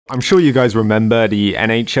I'm sure you guys remember the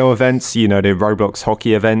NHL events, you know, the Roblox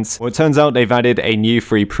hockey events. Well, it turns out they've added a new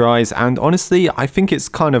free prize, and honestly, I think it's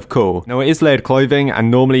kind of cool. Now, it is layered clothing,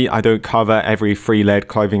 and normally I don't cover every free layered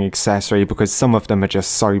clothing accessory because some of them are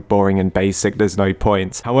just so boring and basic, there's no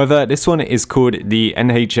point. However, this one is called the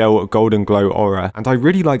NHL Golden Aura, and I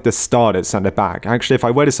really like the star that's at the back. Actually, if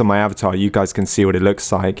I wear this on my avatar, you guys can see what it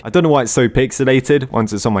looks like. I don't know why it's so pixelated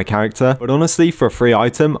once it's on my character, but honestly, for a free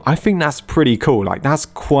item, I think that's pretty cool. Like, that's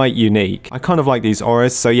quite unique. I kind of like these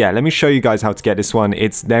auras, so yeah, let me show you guys how to get this one.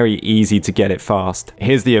 It's very easy to get it fast.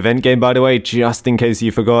 Here's the event game, by the way, just in case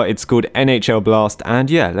you forgot. It's called NHL Blast, and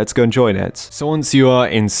yeah, let's go and join it. So once you are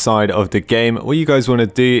inside of the game, what you guys want to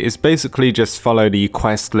do is basically just follow the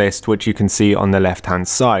quest list, which you can see on the left hand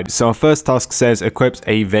side. So our first task says equip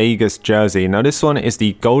a Vegas jersey. Now this one is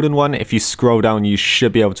the golden one. If you scroll down, you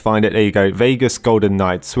should be able to find it. There you go, Vegas Golden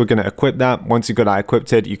Knights. So we're going to equip that. Once you've got that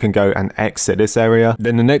equipped, you can go and exit this area.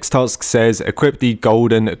 Then the next task says equip the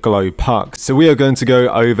golden glow puck. So we are going to go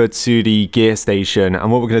over to the gear station,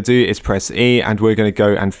 and what we're going to do is press E, and we're going to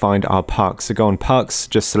go and find our puck. So go on pucks,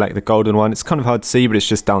 just select the golden one. It's kind of hard to see, but it's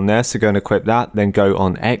just down there. So go and equip that, then go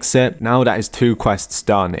on exit. Now that is 2 quests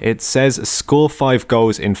done. It says score 5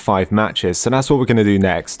 goals in 5 matches. So that's what we're going to do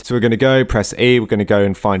next. So we're going to go press E, we're going to go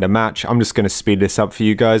and find a match. I'm just going to speed this up for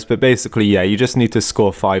you guys, but basically, yeah, you just need to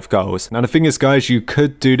score 5 goals. Now the thing is, guys, you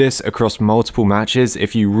could do this across multiple matches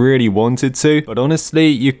if you really wanted to, but honestly,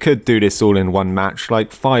 you could do this all in one match.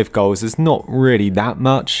 Like, 5 goals is not really that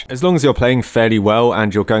much. As long as you're playing fairly well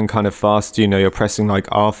and you're going kind of fast, you know, you're pressing like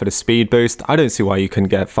R for the speed boost, I don't see why you couldn't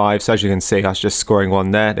get 5. So as you can see, I was just scoring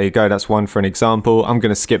 1 there. There you go, that's 1 for an example. I'm going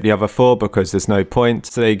to skip the other 4 because there's no point.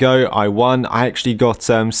 So there you go, I won. I actually got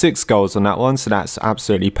 6 goals on that one, so that's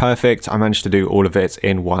absolutely perfect. I managed to do all of it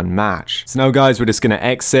in 1 match. So now, guys, we're just going to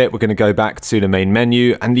exit. We're going to go back to the main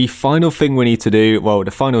menu, and the final thing we need to do, well,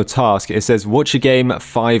 the final task, it says watch a game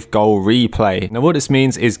 5 goal replay. Now what this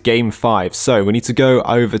means is game 5. So we need to go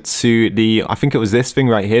over to the, I think it was this thing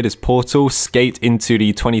right here, this portal, skate into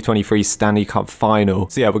the 2023 Stanley Cup final.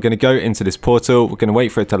 So yeah, we're going to go into this portal, we're going to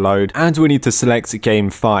wait for it to load, and we need to select game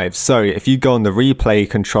 5. So if you go on the replay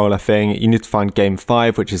controller thing, you need to find game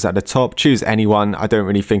 5, which is at the top. Choose anyone. I don't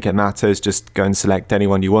really think it matters, just go and select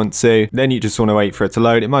anyone you want to. Then you just want to wait for it to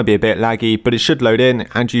load. It might be a bit laggy, but it should load in,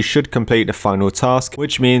 and you should complete the final task,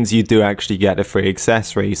 which means you do actually get a free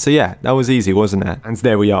accessory. So yeah, that was easy, wasn't it? And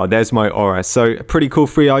there we are, there's my aura. So a pretty cool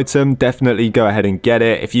free item. Definitely go ahead and get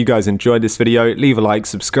it. If you guys enjoyed this video, leave a like,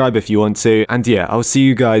 subscribe if you want to, and yeah, I'll see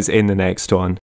you guys in the next one.